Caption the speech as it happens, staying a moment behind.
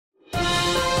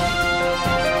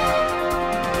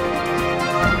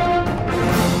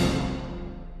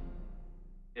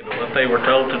they were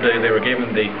told to do. They were given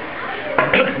the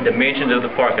dimensions of the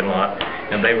parking lot,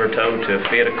 and they were told to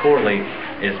fit accordingly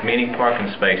as many parking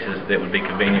spaces that would be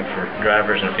convenient for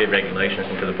drivers and fit regulations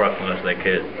into the parking lot as they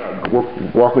could.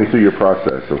 Walk me through your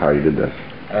process of how you did this.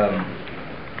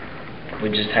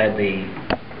 We just had the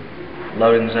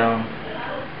loading zone,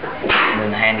 and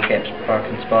then the handicapped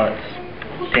parking spots,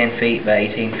 10 feet by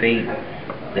 18 feet,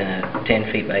 then a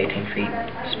 10 feet by 18 feet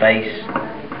space,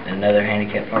 and another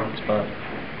handicapped parking spot.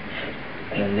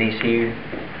 And then these here,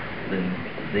 then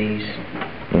these.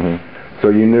 So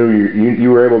you knew you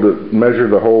were able to measure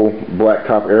the whole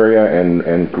blacktop area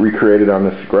and recreate it on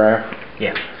this graph?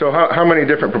 Yeah. So how many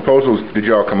different proposals did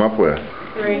you all come up with?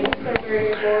 3.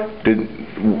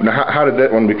 How did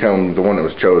that one become the one that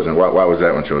was chosen? Why was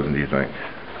that one chosen, do you think?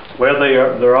 Well, they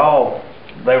were all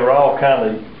kind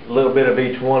of, a little bit of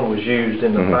each one was used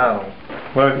in the final.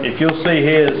 Well, if you'll see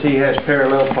his, he has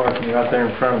parallel parking right there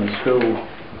in front of the school.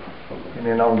 And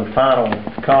then on the final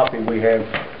copy, we have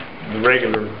the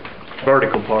regular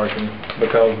vertical parking,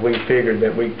 because we figured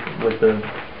that with the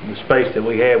space that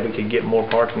we have, we could get more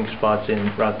parking spots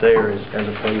in right there as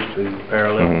opposed to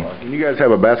parallel parking. When you guys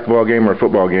have a basketball game or a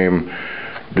football game,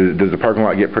 does the parking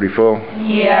lot get pretty full?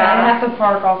 Yeah, I have to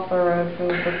park off the road for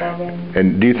the football game.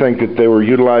 And do you think that they were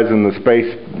utilizing the space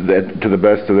to the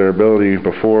best of their ability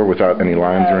before without any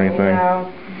lines or anything? No.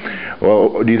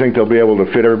 Well, do you think they'll be able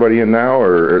to fit everybody in now,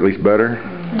 or at least better?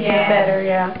 Yeah, better,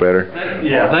 yeah. Better?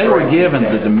 Yeah, they were given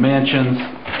the dimensions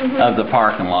of the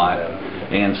parking lot,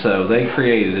 and so they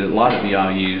created it. A lot of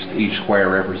y'all used each square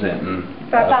representing 5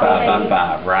 by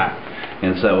 5, right?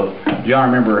 And so, do y'all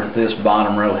remember this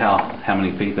bottom row, how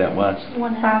many feet that was?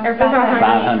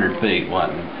 500 feet,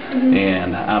 wasn't it?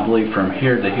 And I believe from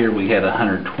here to here we had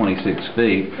 126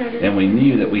 feet, and we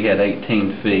knew that we had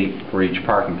 18 feet for each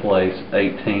parking place,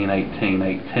 18, 18,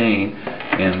 18,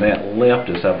 and that left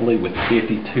us, I believe, with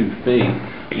 52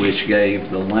 feet, which gave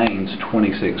the lanes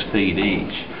 26 feet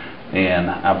each. And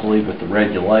I believe with the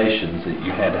regulations that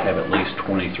you had to have at least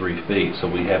 23 feet, so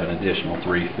we have an additional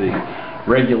 3 feet.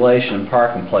 Regulation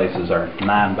parking places are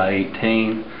 9 by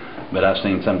 18, but I've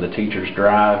seen some of the teachers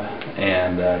drive,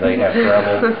 and they have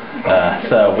trouble.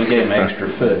 So we gave them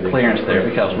extra foot clearance there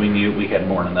because we knew we had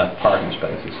more than enough parking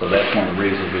spaces. So that's one of the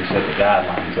reasons we set the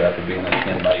guidelines up to being a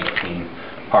 10 by 18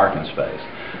 parking space.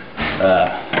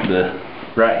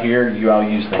 Right here, you all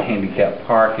use the handicapped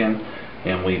parking,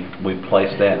 and we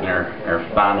placed that in our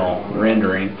final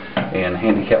rendering. And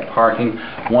handicapped parking,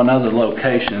 one other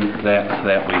location that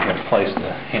we have placed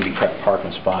the handicapped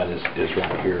parking spot is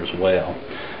right here as well.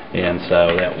 And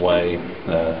so that way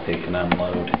it can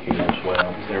unload here as well.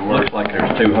 There looks like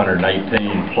there's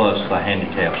 218 plus the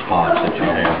handicapped spots that you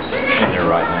have in there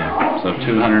right now. So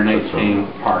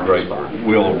 218 parking spots.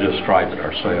 We'll just stripe it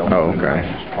ourselves. Oh, okay.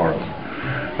 It's part of it.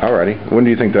 Alrighty. When do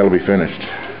you think that'll be finished?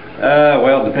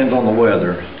 Well, it depends on the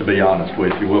weather, to be honest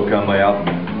with you. We'll come out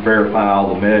and verify all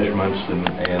the measurements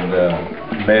and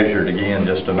measure it again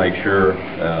just to make sure,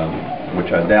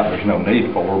 which I doubt there's no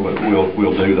need for, but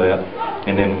we'll do that.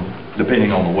 And then,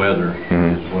 depending on the weather,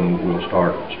 is when we'll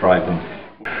start striping.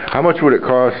 How much would it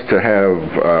cost to have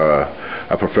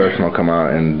a professional come out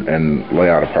and lay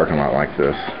out a parking lot like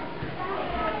this?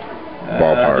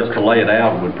 Ballpark. Just to lay it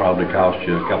out would probably cost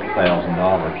you a couple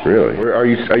 $1,000. Really? Are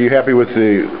you happy with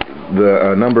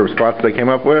the number of spots they came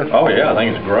up with? Oh yeah, I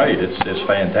think it's great. It's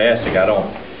fantastic. I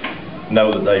don't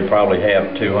know that they probably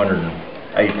have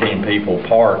 218 people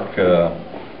park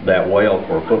that well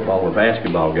for a football or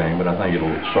basketball game, but I think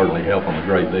it'll certainly help them a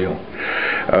great deal.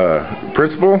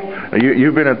 Principal,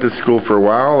 you've been at this school for a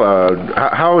while.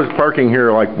 How is parking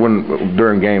here like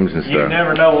during games and stuff? You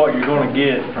never know what you're going to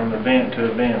get from event to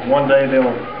event. One day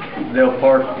they'll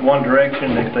park one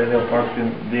direction, next day they'll park in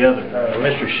the other.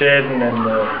 Mr. Shedden and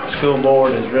the school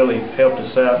board has really helped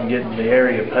us out in getting the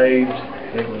area paved.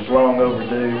 It was long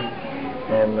overdue,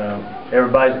 and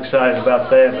everybody's excited about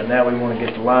that, but now we want to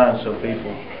get the line so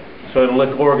it'll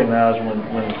look organized when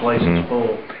the place is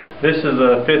full. This is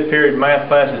a 5th period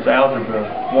math class. It's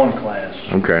Algebra 1 class.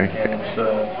 Okay. And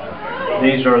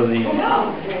these are the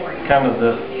kind of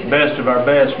the best of our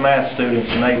best math students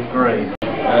in 8th grade.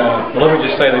 Well, let me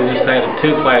just say they just had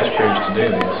 2 class periods to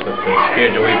do this. With the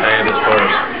schedule we've had as far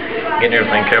as getting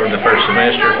everything covered the first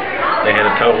semester, they had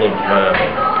a total of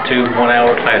 2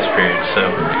 one-hour class periods. So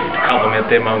to compliment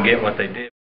them on getting what they did.